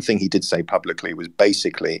the one thing he did say publicly was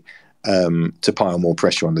basically to pile more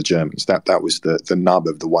pressure on the Germans. That was the nub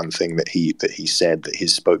of the one thing that he said, that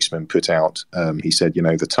his spokesman put out. He said,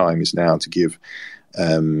 the time is now to give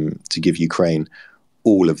Ukraine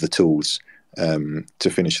all of the tools to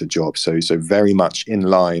finish the job. So very much in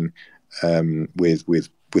line with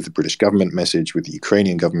the British government message, with the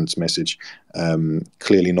Ukrainian government's message.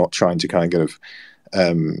 Clearly not trying to kind of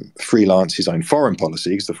freelance his own foreign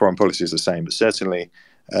policy, because the foreign policy is the same. But certainly,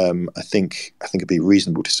 I think it'd be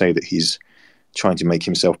reasonable to say that he's trying to make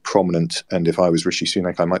himself prominent. And if I was Rishi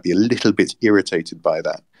Sunak, I might be a little bit irritated by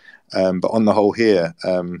that. But on the whole, here,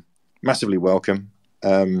 massively welcome.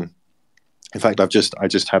 In fact, I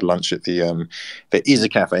just had lunch at there is a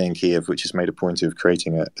cafe in Kyiv which has made a point of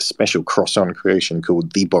creating a special croissant creation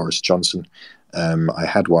called the Boris Johnson. I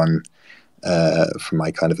had one from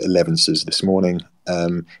my kind of 11ses this morning.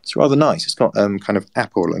 It's rather nice. It's got kind of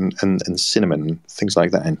apple and cinnamon and things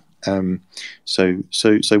like that in.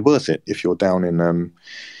 So worth it if you're down in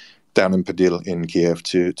Podil in Kyiv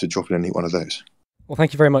to drop in and eat one of those. Well,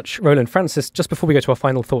 thank you very much, Roland. Francis, just before we go to our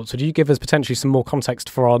final thoughts, would you give us potentially some more context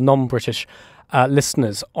for our non-British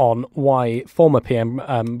listeners on why former PM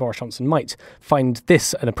Boris Johnson might find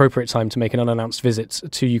this an appropriate time to make an unannounced visit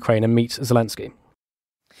to Ukraine and meet Zelensky?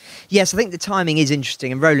 Yes, I think the timing is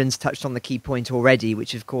interesting, and Roland's touched on the key point already,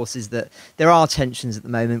 which of course is that there are tensions at the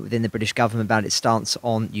moment within the British government about its stance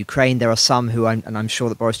on Ukraine. There are some who, and I'm sure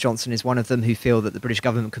that Boris Johnson is one of them, who feel that the British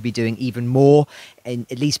government could be doing even more, in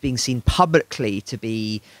at least being seen publicly to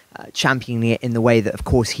be championing it in the way that, of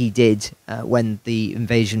course, he did when the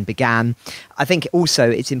invasion began. I think also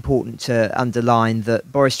it's important to underline that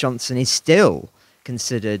Boris Johnson is still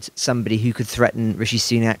considered somebody who could threaten Rishi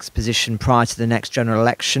Sunak's position prior to the next general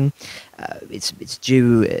election. It's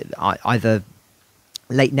due either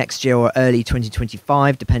late next year or early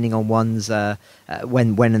 2025, depending on one's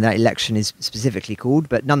when that election is specifically called.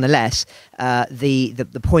 But nonetheless,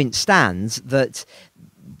 the point stands that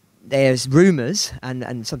there's rumours,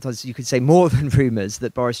 and sometimes you could say more than rumours,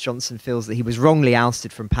 that Boris Johnson feels that he was wrongly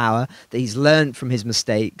ousted from power, that he's learned from his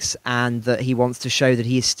mistakes, and that he wants to show that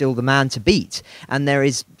he is still the man to beat. And there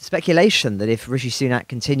is speculation that if Rishi Sunak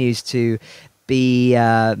continues to be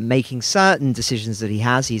making certain decisions that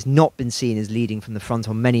he's not been seen as leading from the front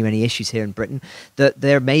on many, many issues here in Britain, that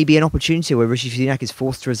there may be an opportunity where Rishi Sunak is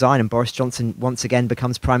forced to resign and Boris Johnson once again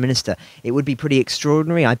becomes Prime Minister. It would be pretty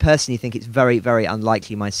extraordinary. I personally think it's very, very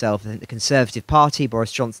unlikely myself. I think the Conservative Party,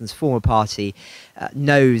 Boris Johnson's former party,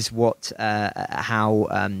 knows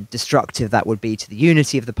how destructive that would be to the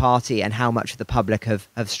unity of the party and how much of the public have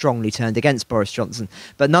strongly turned against Boris Johnson.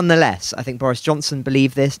 But nonetheless, I think Boris Johnson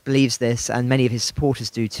believes this, and many of his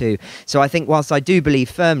supporters do too. So I think whilst I do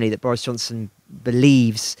believe firmly that Boris Johnson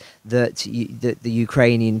believes that the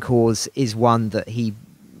Ukrainian cause is one that he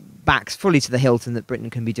backs fully to the hilt and that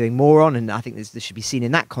Britain can be doing more on, and I think this should be seen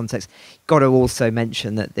in that context, got to also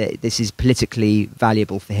mention that this is politically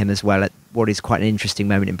valuable for him as well at what is quite an interesting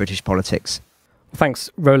moment in British politics.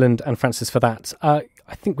 Thanks, Roland and Francis, for that. I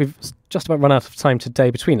think we've just about run out of time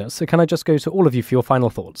today between us, so can I just go to all of you for your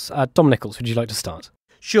final thoughts? Dom Nicholls, would you like to start?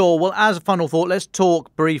 Sure. Well, as a final thought, let's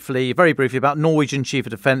talk very briefly about Norwegian Chief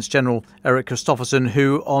of Defence General Erik Kristoffersen,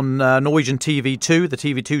 who on Norwegian TV2, the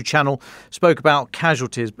TV2 channel, spoke about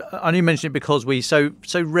casualties. I only mention it because we so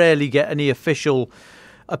rarely get any official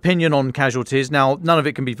opinion on casualties. Now, none of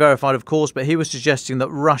it can be verified, of course, but he was suggesting that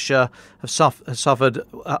Russia has suffered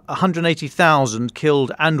 180,000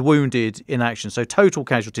 killed and wounded in action. So total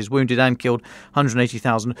casualties, wounded and killed,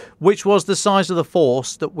 180,000, which was the size of the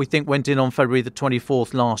force that we think went in on February the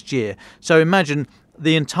 24th last year. So imagine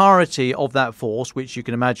the entirety of that force, which you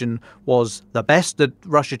can imagine was the best that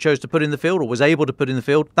Russia chose to put in the field or was able to put in the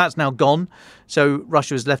field, that's now gone. So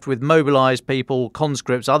Russia is left with mobilised people,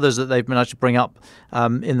 conscripts, others that they've managed to bring up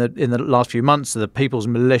in the last few months, the People's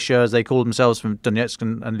Militia, as they call themselves, from Donetsk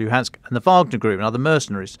and Luhansk, and the Wagner Group and other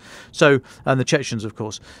mercenaries. So, and the Chechens, of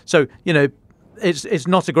course. So, it's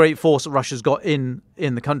not a great force that Russia's got in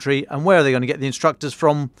the country. And where are they going to get the instructors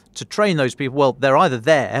from to train those people? Well, they're either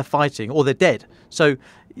there fighting or they're dead. So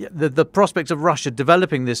the prospects of Russia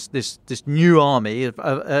developing this new army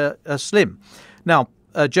are slim. Now,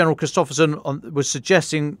 General Kristoffersen was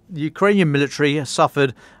suggesting the Ukrainian military has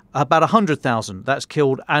suffered about 100,000. That's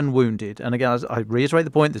killed and wounded. And again, I reiterate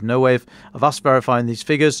the point, there's no way of us verifying these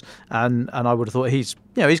figures. And I would have thought he's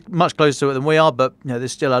much closer to it than we are, but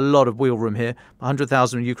there's still a lot of wheel room here.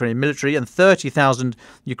 100,000 Ukrainian military and 30,000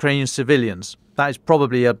 Ukrainian civilians. That is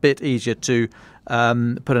probably a bit easier to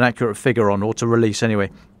put an accurate figure on, or to release anyway.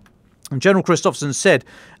 And General Christopherson said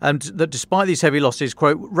that despite these heavy losses,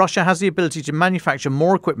 quote, Russia has the ability to manufacture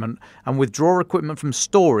more equipment and withdraw equipment from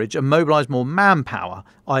storage and mobilise more manpower,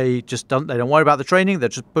 i.e. they don't worry about the training, they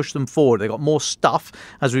just push them forward. They've got more stuff,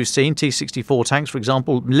 as we've seen, T-64 tanks, for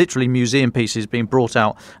example, literally museum pieces being brought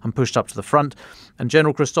out and pushed up to the front. And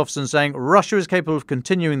General Christopherson saying Russia is capable of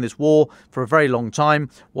continuing this war for a very long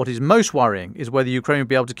time. What is most worrying is whether Ukraine will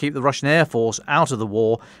be able to keep the Russian Air Force out of the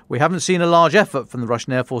war. We haven't seen a large effort from the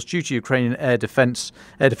Russian Air Force due to Ukrainian air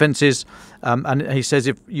defences. And he says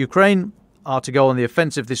if Ukraine are to go on the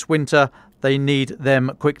offensive this winter, they need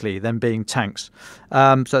them quickly, them being tanks.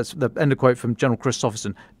 So that's the end of quote from General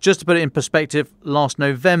Christopherson. Just to put it in perspective, last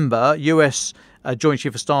November, US Joint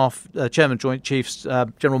Chief of Staff, Chairman of Joint Chiefs,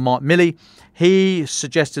 General Mark Milley, he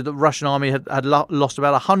suggested that the Russian army had lost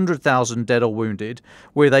about 100,000 dead or wounded,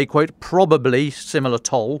 with a, quote, probably similar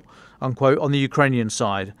toll, unquote, on the Ukrainian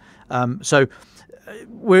side. So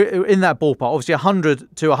we're in that ballpark. Obviously,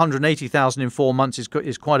 100 to 180,000 in 4 months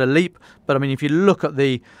is quite a leap. But, I mean, if you look at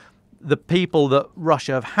the people that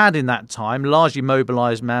Russia have had in that time, largely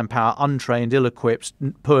mobilised manpower, untrained, ill-equipped,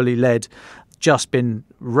 poorly led, just been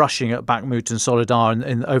rushing at Bakhmut and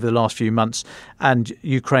Soledar over the last few months, and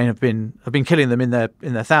Ukraine have been killing them in their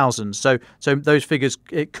thousands. So those figures,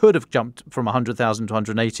 it could have jumped from 100,000 to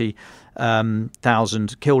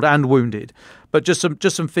 180,000 killed and wounded. But just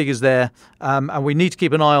some figures there, and we need to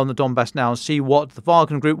keep an eye on the Donbass now and see what the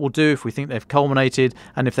Wagner Group will do if we think they've culminated,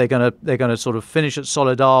 and if they're going to sort of finish at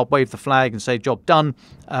Soledar, wave the flag, and say job done,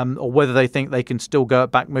 or whether they think they can still go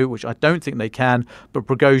at Bakhmut, which I don't think they can. But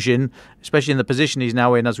Prigozhin, especially in the position he's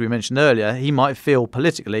now in, as we mentioned earlier, he might feel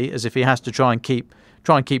politically as if he has to try and keep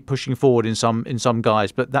pushing forward in some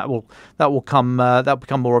guise. But that will become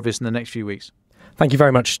more obvious in the next few weeks. Thank you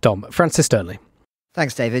very much, Dom. Francis Sternley.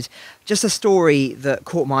 Thanks, David. Just a story that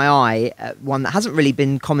caught my eye, one that hasn't really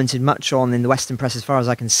been commented much on in the Western press as far as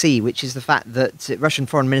I can see, which is the fact that Russian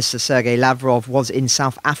Foreign Minister Sergei Lavrov was in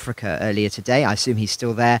South Africa earlier today. I assume he's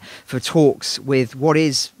still there for talks with what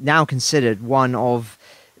is now considered one of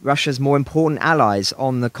Russia's more important allies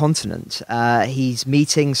on the continent. He's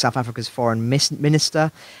meeting South Africa's foreign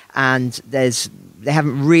minister, and they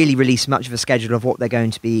haven't really released much of a schedule of what they're going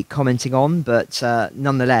to be commenting on, but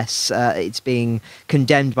nonetheless, it's being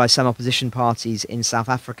condemned by some opposition parties in South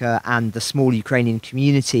Africa and the small Ukrainian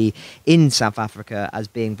community in South Africa as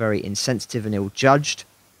being very insensitive and ill-judged.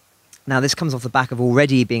 Now, this comes off the back of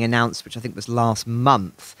already being announced, which I think was last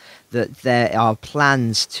month, that there are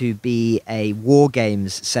plans to be a war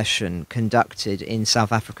games session conducted in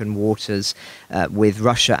South African waters with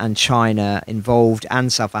Russia and China involved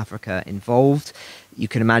and South Africa involved. You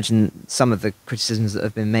can imagine some of the criticisms that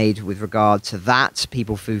have been made with regard to that.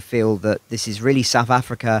 People who feel that this is really South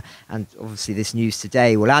Africa, and obviously this news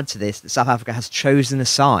today will add to this, that South Africa has chosen a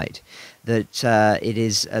side, that it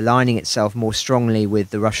is aligning itself more strongly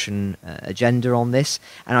with the Russian agenda on this.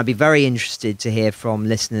 And I'd be very interested to hear from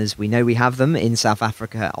listeners, we know we have them in South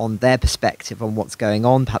Africa, on their perspective on what's going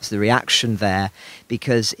on, perhaps the reaction there,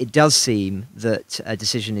 because it does seem that a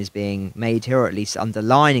decision is being made here, or at least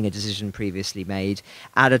underlining a decision previously made,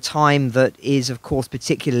 at a time that is, of course,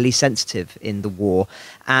 particularly sensitive in the war.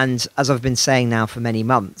 And as I've been saying now for many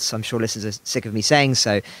months, I'm sure listeners are sick of me saying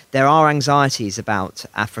so, there are anxieties about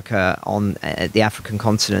Africa on the African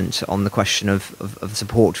continent on the question of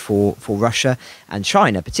support for Russia and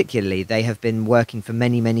China particularly. They have been working for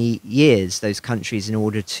many, many years, those countries, in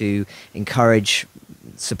order to encourage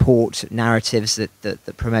support narratives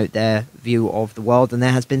that promote their view of the world, and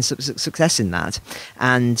there has been success in that.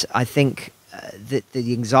 And I think that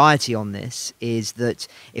the anxiety on this is that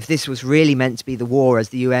if this was really meant to be the war, as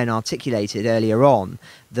the UN articulated earlier on,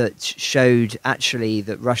 that showed actually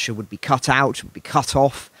that Russia would be cut out, would be cut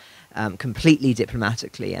off completely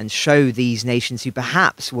diplomatically, and show these nations who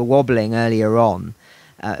perhaps were wobbling earlier on,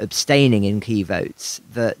 abstaining in key votes,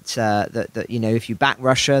 that you know, if you back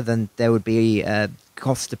Russia, then there would be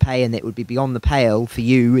costs to pay, and it would be beyond the pale for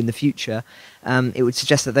you in the future. It would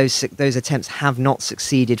suggest that those attempts have not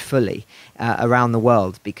succeeded fully around the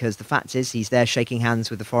world, because the fact is he's there shaking hands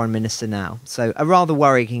with the foreign minister now. So a rather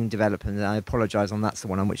worrying development, and I apologise on that's the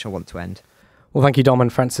one on which I want to end. Well, thank you, Dom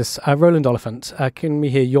and Francis. Roland Oliphant, can we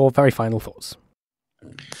hear your very final thoughts?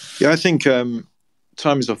 Yeah, I think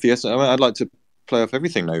time is of the essence. I mean, I'd like to play off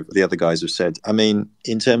everything the other guys have said. I mean,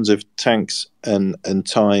 in terms of tanks and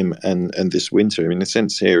time and this winter, I mean, the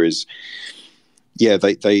sense here is, yeah,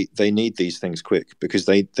 they need these things quick, because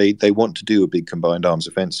they want to do a big combined arms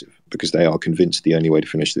offensive, because they are convinced the only way to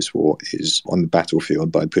finish this war is on the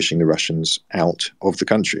battlefield by pushing the Russians out of the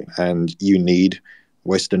country. And you need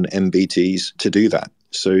Western MBTs to do that.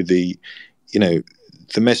 So the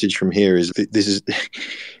the message from here is that this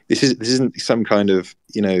isn't some kind of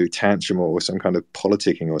tantrum or some kind of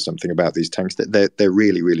politicking or something about these tanks. That they're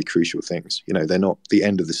really, really crucial things. They're not the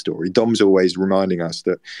end of the story. Dom's always reminding us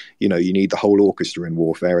that you need the whole orchestra in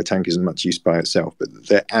warfare. A tank isn't much use by itself, but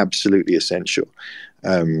they're absolutely essential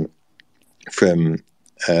from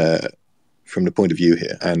the point of view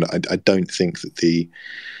here. And I don't think that the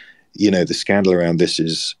scandal around this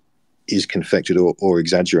is confected or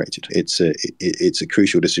exaggerated. It's a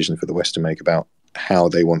crucial decision for the West to make about how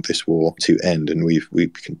they want this war to end, and we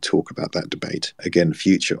can talk about that debate again in the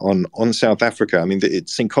future. On South Africa, I mean,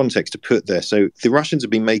 it's in context to put there. So the Russians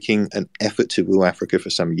have been making an effort to rule Africa for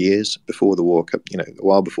some years before the war. A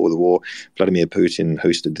while before the war, Vladimir Putin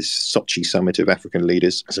hosted this Sochi summit of African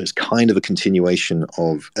leaders. So it's kind of a continuation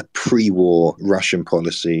of a pre-war Russian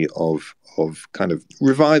policy of kind of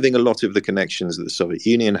reviving a lot of the connections that the Soviet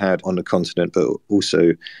Union had on the continent, but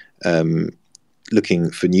also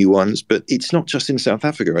looking for new ones. But it's not just in South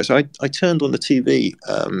Africa. Right? So I turned on the TV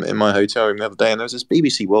in my hotel room the other day, and there was this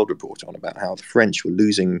BBC World report on about how the French were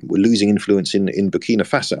losing influence in Burkina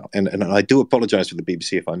Faso. And I do apologise for the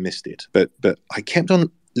BBC if I missed it, but I kept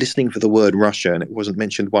on listening for the word Russia, and it wasn't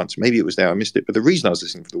mentioned once. Maybe it was there, I missed it. But the reason I was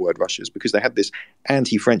listening for the word Russia is because they had this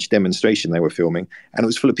anti-French demonstration they were filming, and it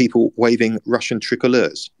was full of people waving Russian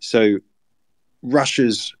tricolores. So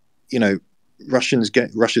Russia's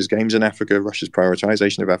games in Africa, Russia's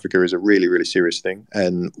prioritization of Africa is a really, really serious thing.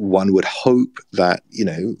 And one would hope that,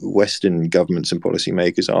 Western governments and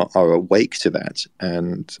policymakers are awake to that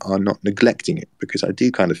and are not neglecting it, because I do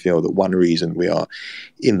kind of feel that one reason we are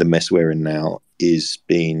in the mess we're in now is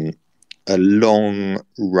being a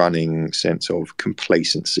long-running sense of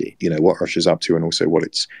complacency, what Russia's up to and also what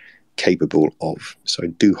it's capable of. So I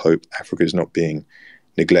do hope Africa is not being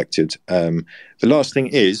neglected. The last thing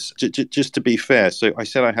is, just to be fair, so I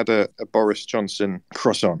said I had a Boris Johnson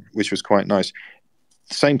croissant, which was quite nice.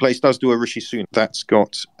 The same place does do a Rishi Sunak. That's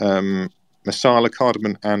got masala,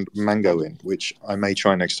 cardamom and mango in, which I may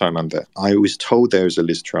try next time I'm there. I was told there is a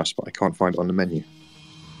Liz Truss, but I can't find it on the menu.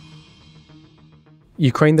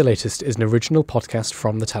 Ukraine the Latest is an original podcast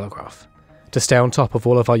from The Telegraph. To stay on top of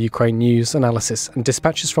all of our Ukraine news, analysis and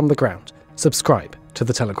dispatches from the ground, subscribe to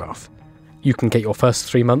The Telegraph. You can get your first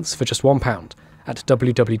 3 months for just £1 at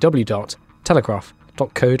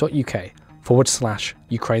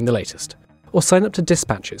www.telegraph.co.uk/Ukraine the Latest. Or sign up to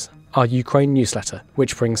Dispatches, our Ukraine newsletter,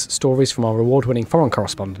 which brings stories from our award-winning foreign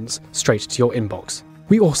correspondents straight to your inbox.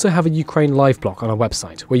 We also have a Ukraine live blog on our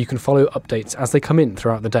website where you can follow updates as they come in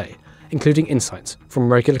throughout the day, including insights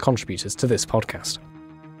from regular contributors to this podcast.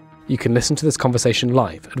 You can listen to this conversation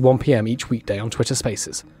live at 1 p.m. each weekday on Twitter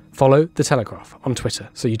Spaces. Follow The Telegraph on Twitter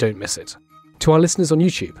so you don't miss it. To our listeners on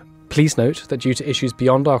YouTube, please note that due to issues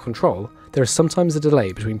beyond our control, there is sometimes a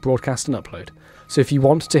delay between broadcast and upload, so if you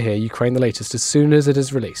want to hear Ukraine the Latest as soon as it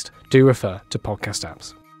is released, do refer to podcast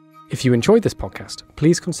apps. If you enjoyed this podcast,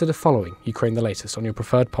 please consider following Ukraine the Latest on your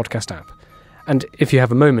preferred podcast app, and if you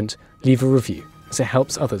have a moment, leave a review, as it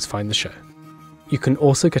helps others find the show. You can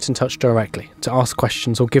also get in touch directly to ask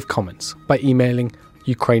questions or give comments by emailing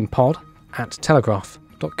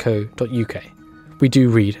ukrainepod@telegraph.co.uk. We do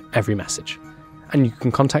read every message. And you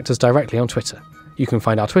can contact us directly on Twitter. You can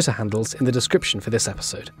find our Twitter handles in the description for this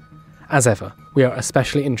episode. As ever, we are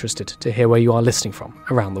especially interested to hear where you are listening from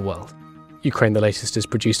around the world. Ukraine the Latest is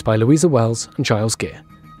produced by Louisa Wells and Giles Gear.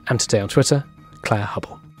 And today on Twitter, Claire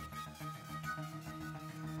Hubble.